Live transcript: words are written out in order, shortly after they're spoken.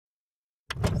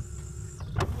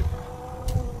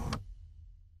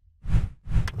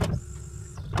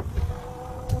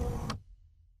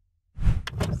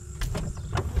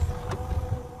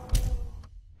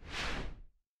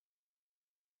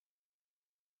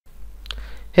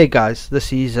Hey guys,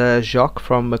 this is Jacques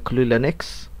from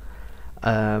MakuluLinux.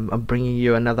 I'm bringing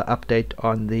you another update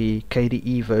on the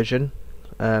KDE version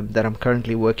that I'm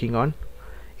currently working on.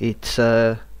 It's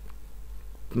I've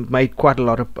made quite a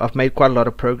lot of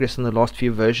progress in the last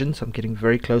few versions. I'm getting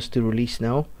very close to release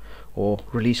now, or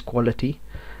release quality.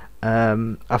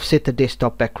 I've set the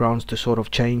desktop backgrounds to sort of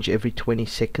change every 20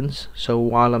 seconds. So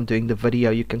while I'm doing the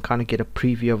video, you can kind of get a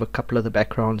preview of a couple of the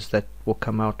backgrounds that will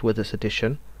come out with this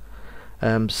edition.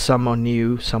 Some are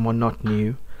new, some are not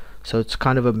new, so it's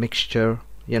kind of a mixture,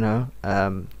 you know.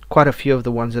 Quite a few of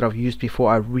the ones that I've used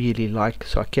before I really like,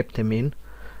 so I kept them in.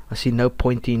 I see no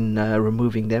point in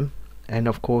removing them, and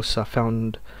of course I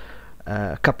found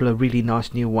a couple of really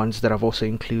nice new ones that I've also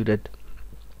included,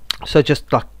 so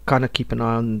just like kind of keep an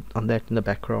eye on that in the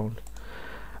background.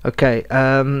 Okay,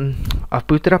 I've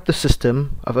booted up the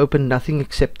system. I've opened nothing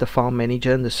except the file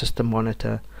manager and the system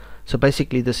monitor. So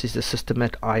basically this is the system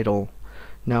at idle.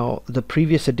 Now the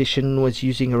previous edition was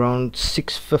using around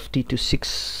 650 to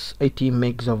 680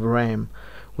 megs of RAM,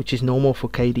 which is normal for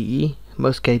KDE.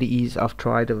 Most KDEs I've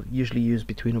tried have usually used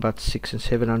between about 600 and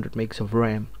 700 megs of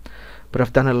RAM. But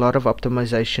I've done a lot of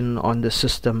optimization on the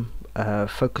system,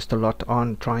 focused a lot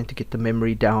on trying to get the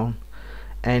memory down,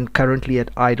 and currently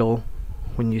at idle,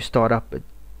 when you start up,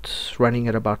 it's running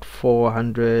at about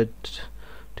 400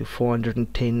 to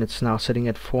 410. It's now sitting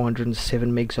at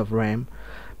 407 megs of RAM.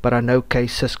 But I know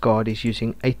KSysGuard is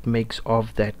using 8 megs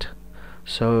of that.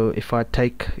 So if I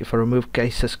remove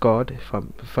KSysGuard, if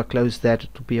I close that, it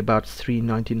will be about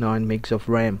 399 megs of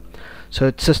RAM. So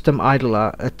at system idle,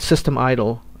 I'd say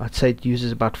it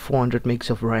uses about 400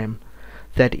 megs of RAM.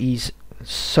 That is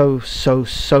so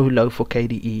low for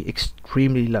KDE,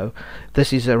 extremely low.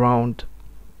 This is around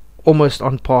almost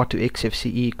on par to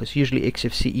XFCE, because usually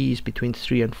XFCE is between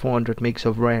 300 and 400 megs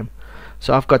of RAM.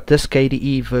 So I've got this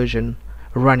KDE version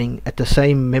running at the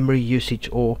same memory usage,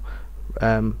 or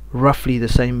roughly the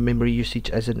same memory usage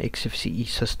as an XFCE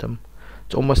system.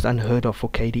 It's almost unheard of for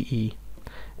KDE,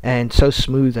 and so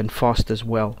smooth and fast as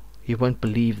well. You won't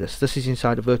believe this. This is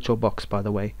inside a VirtualBox, by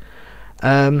the way.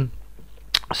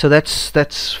 So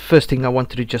that's first thing I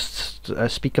wanted to just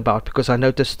speak about, because I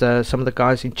noticed some of the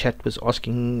guys in chat was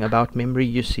asking about memory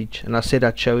usage, and I said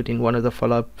I'd show it in one of the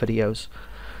follow-up videos,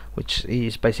 which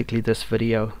is basically this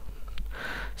video.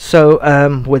 So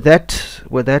with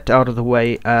that out of the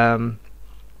way, I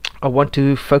want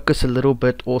to focus a little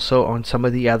bit also on some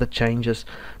of the other changes.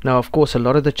 Now of course a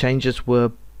lot of the changes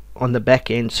were on the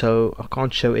back end, so I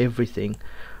can't show everything,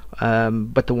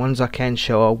 but the ones I can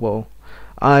show I will.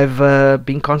 I've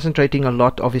been concentrating a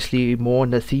lot, obviously, more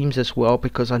on the themes as well,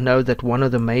 because I know that one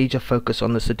of the major focus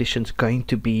on this edition is going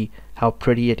to be how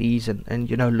pretty it is, and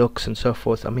you know, looks and so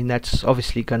forth. I mean, that's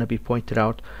obviously going to be pointed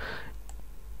out,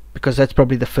 because that's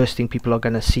probably the first thing people are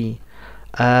going to see.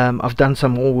 I've done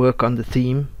some more work on the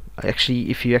theme. Actually,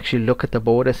 if you actually look at the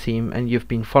border theme and you've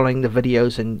been following the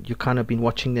videos and you kind of been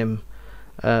watching them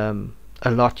a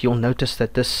lot, you'll notice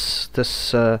that this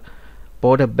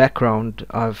border background,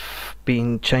 I've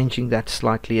been changing that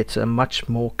slightly. It's a much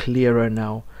more clearer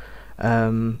now.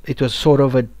 It was sort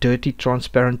of a dirty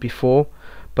transparent before,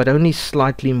 but only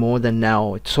slightly more than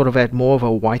now. It sort of had more of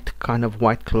a white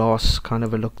glass kind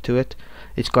of a look to it.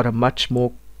 It's got a much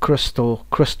more crystallized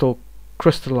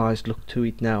look to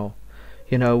it now.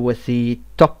 You know, with the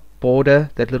top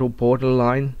border, that little border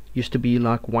line used to be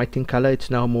like white in color.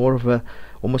 It's now more of a,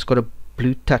 almost got a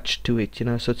blue touch to it, you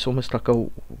know, so it's almost like a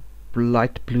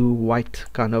light blue white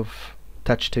kind of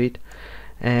touch to it.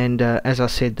 And as I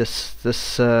said,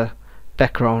 this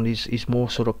background is more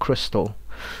sort of crystal.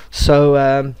 So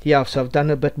yeah, so I've done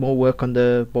a bit more work on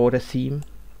the border theme.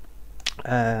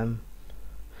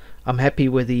 I'm happy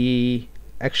with the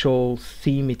actual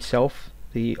theme itself,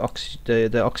 the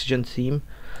oxygen theme,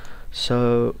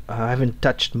 so I haven't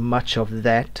touched much of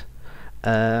that.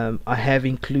 I have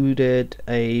included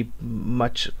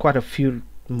quite a few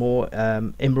more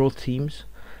emerald themes.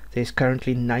 There's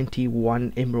currently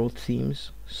 91 emerald themes,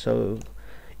 so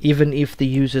even if the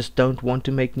users don't want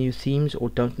to make new themes, or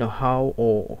don't know how,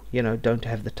 or you know, don't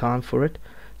have the time for it,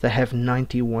 they have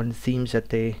 91 themes at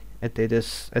their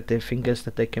fingers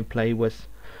that they can play with.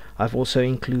 I've also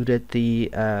included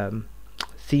the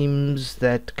themes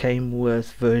that came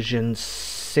with version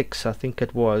 6, I think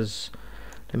it was.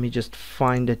 Let me just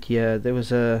find it here. There was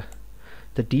the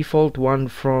default one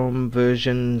from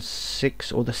version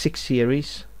 6, or the 6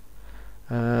 series.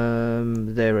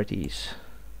 There it is.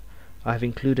 I've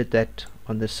included that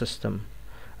on the system.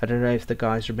 I don't know if the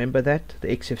guys remember that. The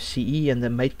XFCE and the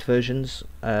Mate versions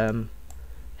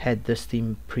had this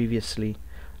theme previously.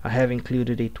 I have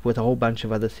included it with a whole bunch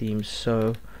of other themes,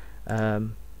 so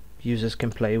users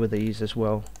can play with these as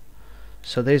well.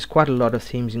 So there's quite a lot of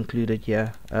themes included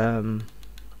here,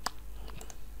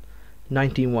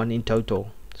 91 in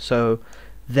total, so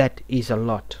that is a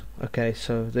lot. Okay,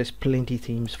 so there's plenty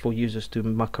themes for users to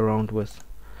muck around with.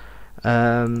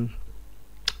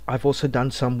 I've also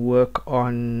done some work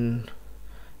on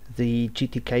the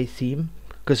GTK theme,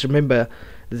 because remember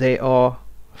there are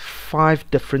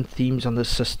 5 different themes on the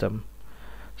system.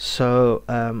 So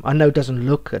I know it doesn't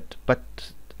look it,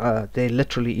 but there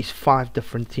literally is 5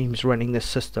 different themes running the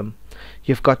system.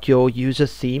 You've got your user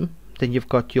theme, then you've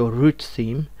got your root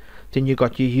theme, then you've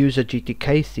got your user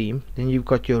GTK theme, then you've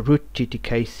got your root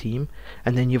GTK theme,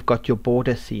 and then you've got your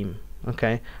border theme.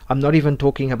 Okay, I'm not even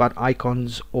talking about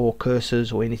icons or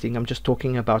cursors or anything. I'm just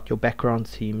talking about your background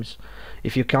themes.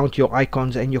 If you count your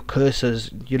icons and your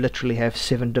cursors, you literally have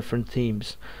 7 different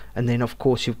themes. And then of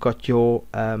course you've got your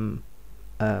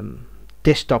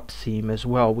desktop theme as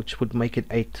well, which would make it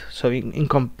 8. So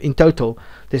in total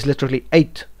there's literally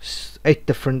 8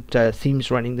 different themes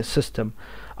running the system.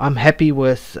 I'm happy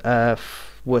with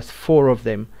 4 of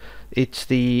them. It's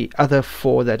the other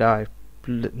 4 that I'm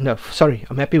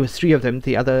happy with 3 of them.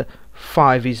 The other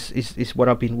 5 is what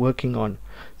I've been working on.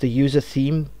 The user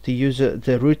theme,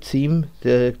 the root theme,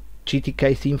 the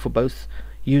GTK theme for both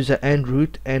user and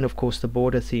root, and of course the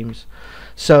border themes.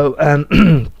 So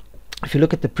if you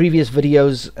look at the previous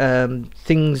videos,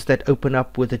 things that open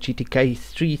up with the GTK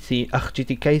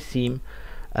theme,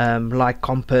 like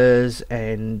Compass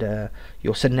and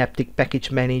your Synaptic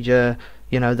Package Manager,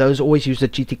 you know, those always use the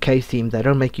GTK theme. They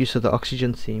don't make use of the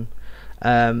Oxygen theme.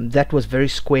 That was very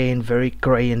square and very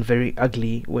grey and very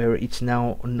ugly, where it's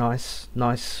now nice.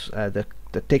 The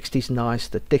text is nice,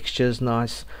 the texture is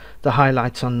nice, the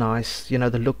highlights are nice, you know,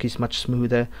 the look is much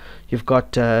smoother. You've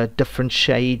got different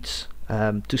shades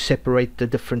to separate the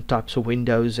different types of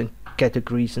windows and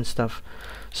categories and stuff.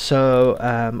 So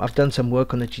I've done some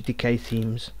work on the GTK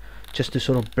themes just to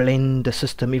sort of blend the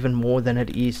system even more than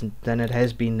it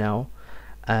has been now.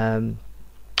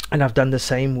 And I've done the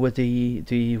same with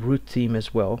the root theme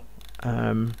as well.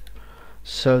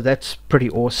 So that's pretty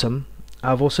awesome.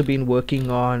 I've also been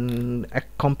working on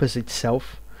Compass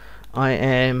itself. I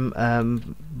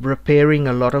am repairing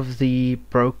a lot of the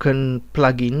broken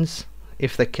plugins,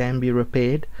 if they can be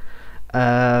repaired.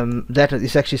 That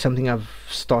is actually something I've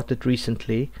started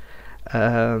recently.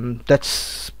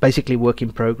 That's basically work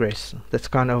in progress. That's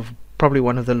kind of probably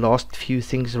one of the last few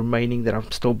things remaining that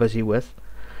I'm still busy with.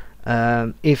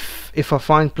 If I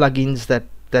find plugins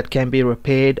that can be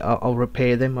repaired, I'll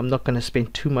repair them. I'm not going to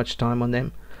spend too much time on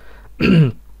them.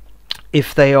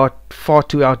 If they are far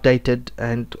too outdated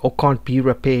or can't be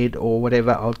repaired or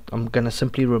whatever, I'm going to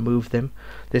simply remove them.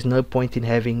 There's no point in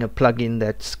having a plugin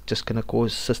that's just going to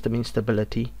cause system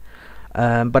instability.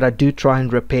 But I do try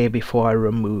and repair before I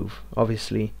remove,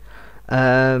 obviously.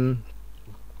 So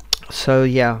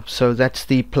yeah, so that's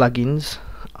the plugins.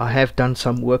 I have done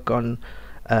some work on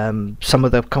some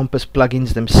of the Compass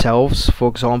plugins themselves. For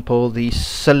example, the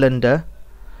cylinder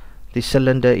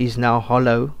is now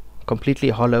hollow, completely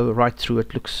hollow right through.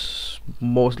 It looks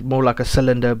more like a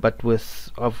cylinder, but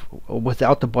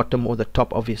without the bottom or the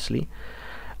top, obviously.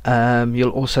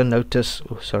 You'll also notice,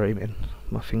 oh sorry man,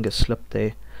 my finger slipped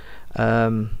there.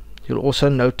 You'll also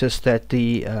notice that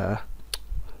the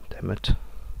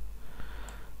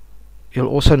you'll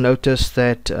also notice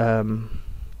that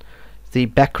the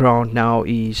background now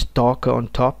is darker on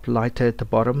top, lighter at the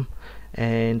bottom,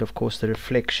 and of course the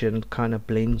reflection kind of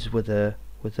blends with the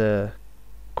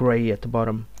grey at the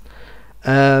bottom.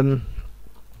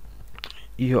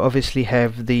 You obviously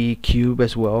have the cube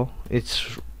as well.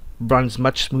 It runs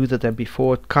much smoother than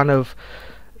before.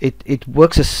 It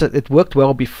worked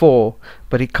well before,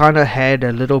 but it kind of had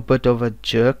a little bit of a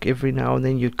jerk every now and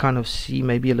then. You'd kind of see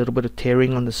maybe a little bit of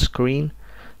tearing on the screen.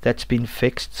 That's been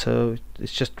fixed, so it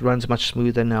just runs much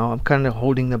smoother now. I'm kind of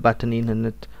holding the button in, and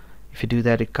if you do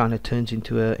that, it kind of turns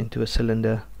into a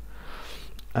cylinder.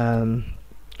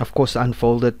 Of course,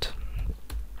 unfolded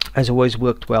has always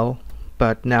worked well,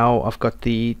 but now I've got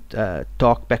the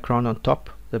dark background on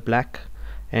top, the black,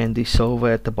 and the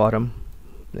silver at the bottom.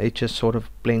 It just sort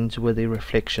of blends with the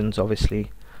reflections,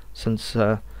 obviously, since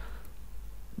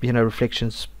you know,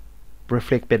 reflections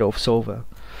reflect better off silver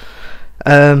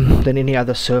than any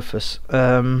other surface.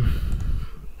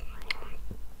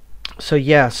 So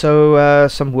yeah,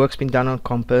 some work's been done on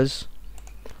Compass.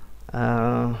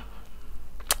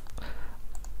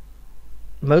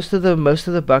 Most of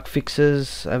the bug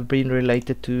fixes have been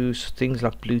related to things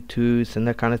like Bluetooth and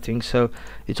that kind of thing, so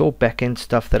it's all back-end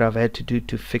stuff that I've had to do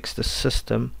to fix the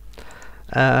system.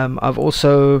 I've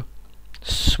also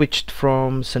switched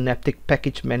from Synaptic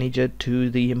Package Manager to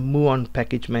the Muon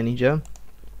Package Manager,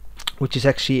 which is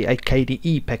actually a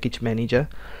KDE Package Manager.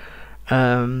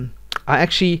 I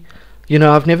actually,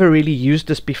 I've never really used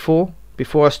this before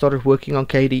I started working on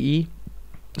KDE,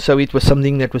 so it was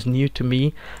something that was new to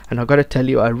me, and I gotta tell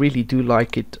you, I really do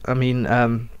like it. I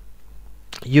mean,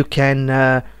 you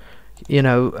can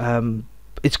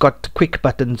it's got quick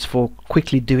buttons for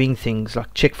quickly doing things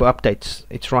like check for updates,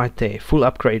 it's right there. Full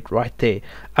upgrade, right there.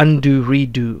 Undo,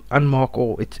 redo, unmark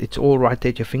all, it's all right there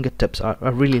at your fingertips. I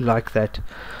really like that.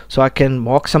 So I can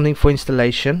mark something for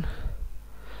installation,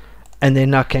 and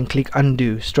then I can click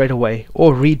undo straight away,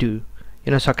 or redo,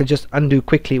 so I can just undo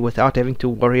quickly without having to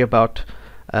worry about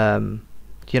the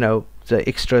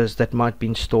extras that might be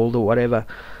installed or whatever.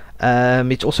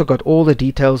 It's also got all the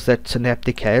details that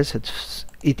Synaptic has.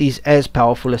 It is as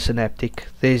powerful as Synaptic.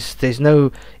 There's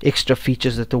no extra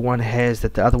features that the one has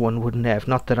that the other one wouldn't have,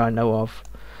 not that I know of.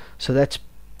 So that's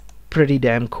pretty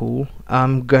damn cool.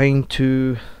 I'm going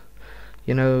to,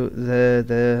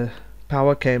 the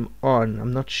power came on.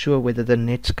 I'm not sure whether the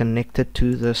net's connected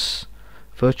to this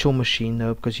virtual machine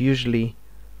though, because usually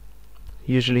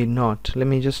not. Let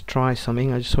me just try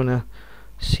something. I just want to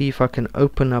see if I can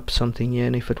open up something here,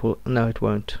 and if it will. No, it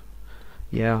won't.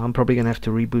 Yeah, I'm probably gonna have to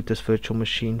reboot this virtual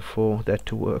machine for that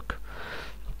to work.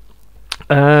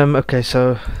 Okay,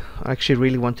 so I actually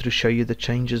really wanted to show you the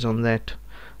changes on that,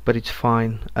 but it's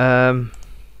fine.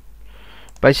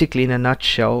 Basically, in a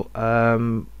nutshell,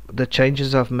 the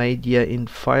changes I've made here in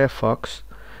Firefox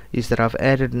is that I've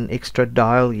added an extra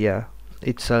dial here.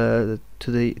 It's to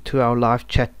our live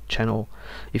chat channel.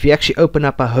 If you actually open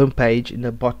up a home page, in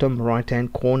the bottom right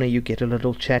hand corner you get a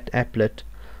little chat applet,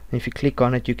 and if you click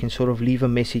on it you can sort of leave a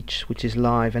message which is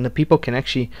live, and the people can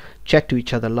actually chat to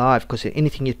each other live, because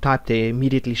anything you type there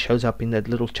immediately shows up in that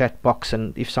little chat box.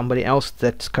 And if somebody else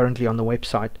that's currently on the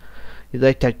website,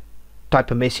 they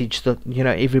type a message that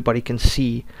everybody can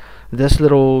see, this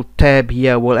little tab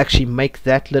here will actually make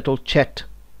that little chat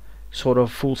sort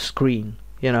of full screen.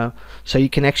 So you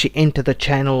can actually enter the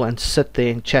channel and sit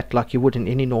there and chat like you would in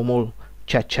any normal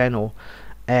chat channel,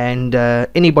 and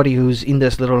anybody who's in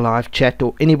this little live chat,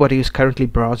 or anybody who's currently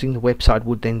browsing the website,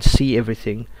 would then see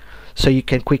everything. So you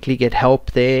can quickly get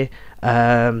help there.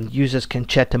 Users can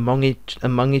chat among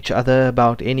each other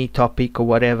about any topic or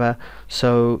whatever.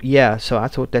 So yeah, so I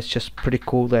thought that's just pretty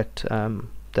cool that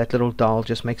that little dial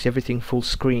just makes everything full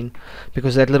screen,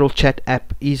 because that little chat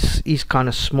app is kind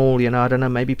of small. I don't know,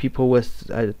 maybe people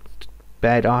with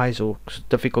bad eyes or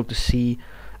difficult to see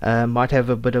might have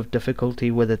a bit of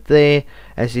difficulty with it there.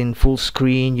 As in full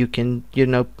screen, you can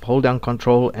hold down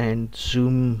control and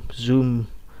zoom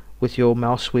with your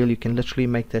mouse wheel. You can literally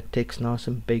make that text nice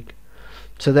and big.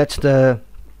 So that's the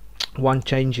one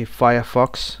change in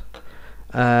Firefox.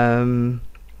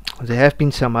 There have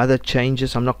been some other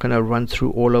changes. I'm not going to run through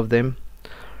all of them,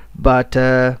 but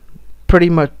pretty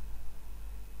much,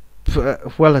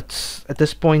 well, it's at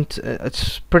this point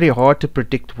it's pretty hard to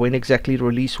predict when exactly the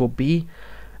release will be,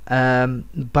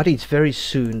 but it's very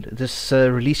soon. This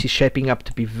release is shaping up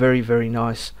to be very, very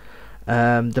nice.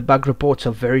 The bug reports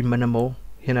are very minimal.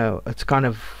 It's kind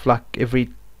of like every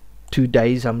 2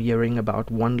 days I'm hearing about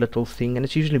one little thing, and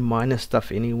it's usually minor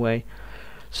stuff anyway.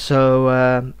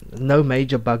 So no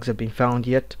major bugs have been found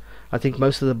yet. I think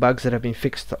most of the bugs that have been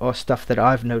fixed are stuff that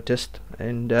I've noticed,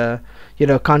 and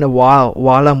kind of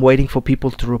while I'm waiting for people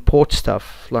to report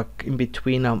stuff, like in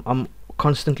between, I'm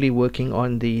constantly working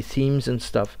on the themes and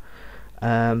stuff,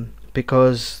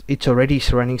 because it's already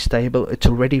running stable, it's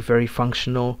already very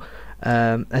functional.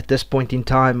 At this point in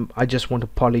time, I just want to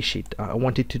polish it. I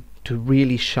want it to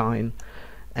really shine,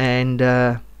 and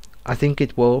I think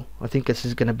it will. I think this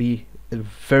is going to be a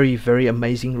very, very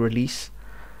amazing release.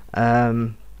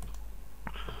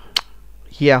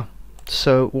 Yeah,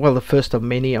 so, well, the first of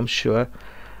many, I'm sure.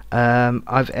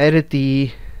 I've added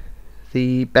the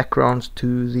backgrounds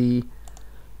to the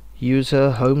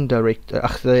user home directory.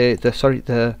 Oh,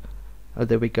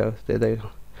 there we go. There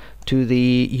to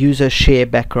the user share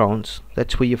backgrounds.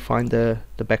 That's where you find the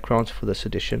backgrounds for this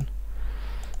edition.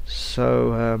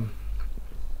 So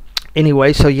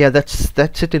anyway, so yeah,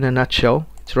 that's it in a nutshell.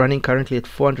 It's running currently at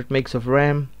 400 megs of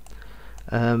RAM.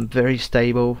 Very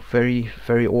stable, very,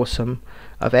 very awesome.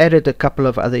 I've added a couple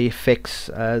of other effects,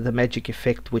 the magic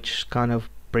effect, which kind of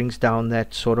brings down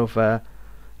that sort of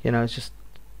it's just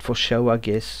for show, I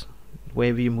guess.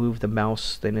 Wherever you move the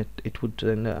mouse, then it would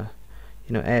then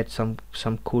add some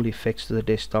cool effects to the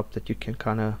desktop that you can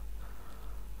kind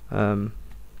of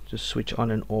just switch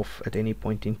on and off at any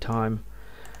point in time.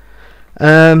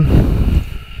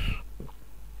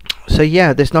 So So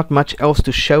yeah, there's not much else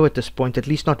to show at this point, at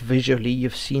least not visually.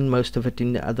 You've seen most of it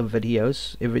in the other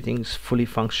videos. Everything's fully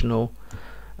functional.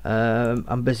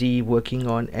 I'm busy working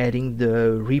on adding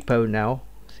the repo now,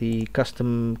 the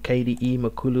custom KDE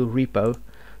Makulu repo,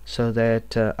 so that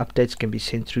updates can be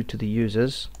sent through to the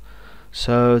users.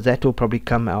 So that will probably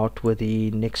come out with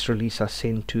the next release I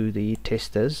send to the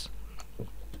testers.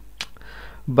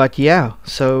 But yeah,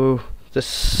 so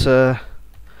this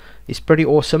is pretty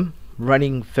awesome,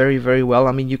 running very well.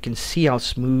 I mean, you can see how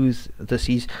smooth this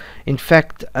is. In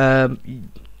fact, I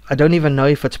don't even know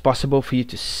if it's possible for you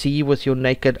to see with your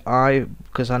naked eye,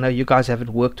 because I know you guys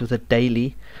haven't worked with it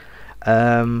daily,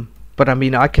 but I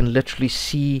mean, I can literally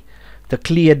see the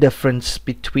clear difference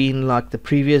between like the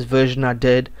previous version I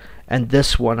did and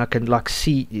this one. I can like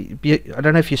see, I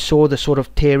don't know if you saw the sort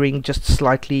of tearing just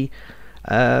slightly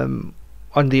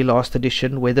on the last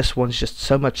edition, where this one's just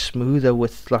so much smoother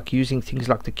with like using things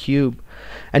like the cube.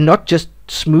 And not just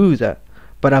smoother,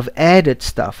 but I've added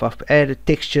stuff. I've added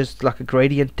textures, like a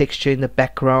gradient texture in the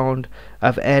background.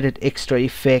 I've added extra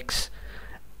effects.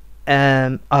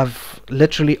 I've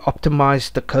literally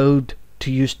optimized the code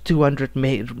to use 200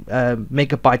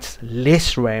 megabytes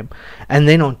less RAM. And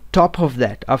then on top of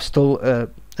that, I've still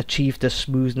achieved the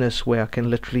smoothness where I can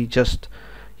literally just,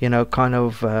 you know, kind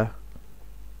of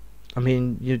I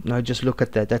mean, you know, just look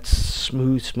at that. That's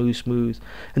smooth. And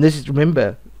this is,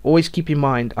 remember, always keep in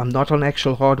mind, I'm not on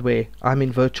actual hardware. I'm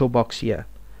in VirtualBox here,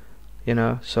 you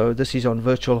know. So this is on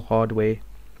virtual hardware.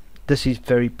 This is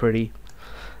very pretty.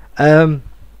 So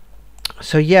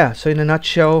yeah, so in a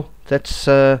nutshell, that's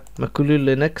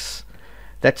MakuluLinux.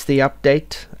 That's the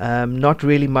update. Not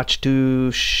really much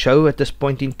to show at this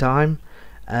point in time.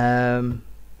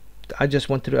 I just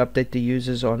wanted to update the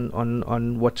users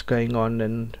on what's going on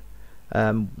and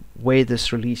where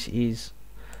this release is.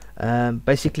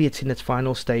 Basically, it's in its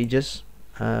final stages.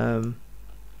 Yeah,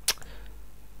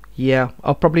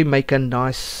 I'll probably make a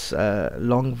nice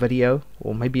long video,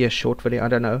 or maybe a short video, I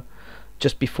don't know,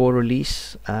 just before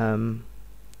release, or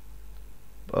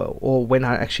when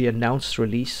I actually announce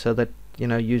release, so that, you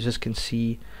know, users can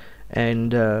see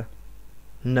and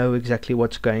know exactly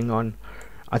what's going on.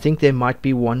 I think there might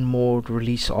be one more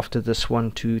release after this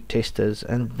one to testers,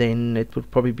 and then it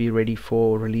would probably be ready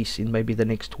for release in maybe the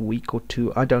next week or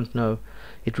two. I don't know.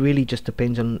 It really just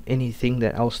depends on anything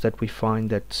else that we find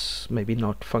that's maybe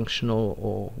not functional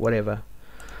or whatever.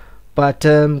 But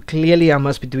clearly I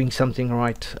must be doing something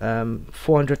right.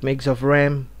 400 megs of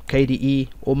RAM, KDE,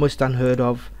 almost unheard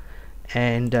of,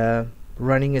 and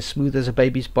running as smooth as a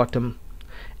baby's bottom,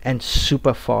 and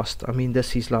super fast. I mean,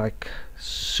 this is like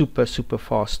super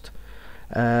fast.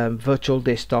 Virtual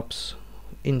desktops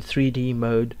in 3D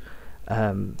mode.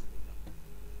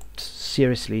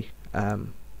 Seriously,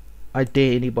 I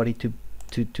dare anybody to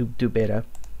do better.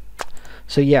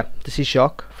 So yeah, this is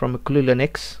Jacques from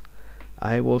MakuluLinux.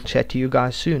 I will chat to you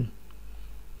guys soon.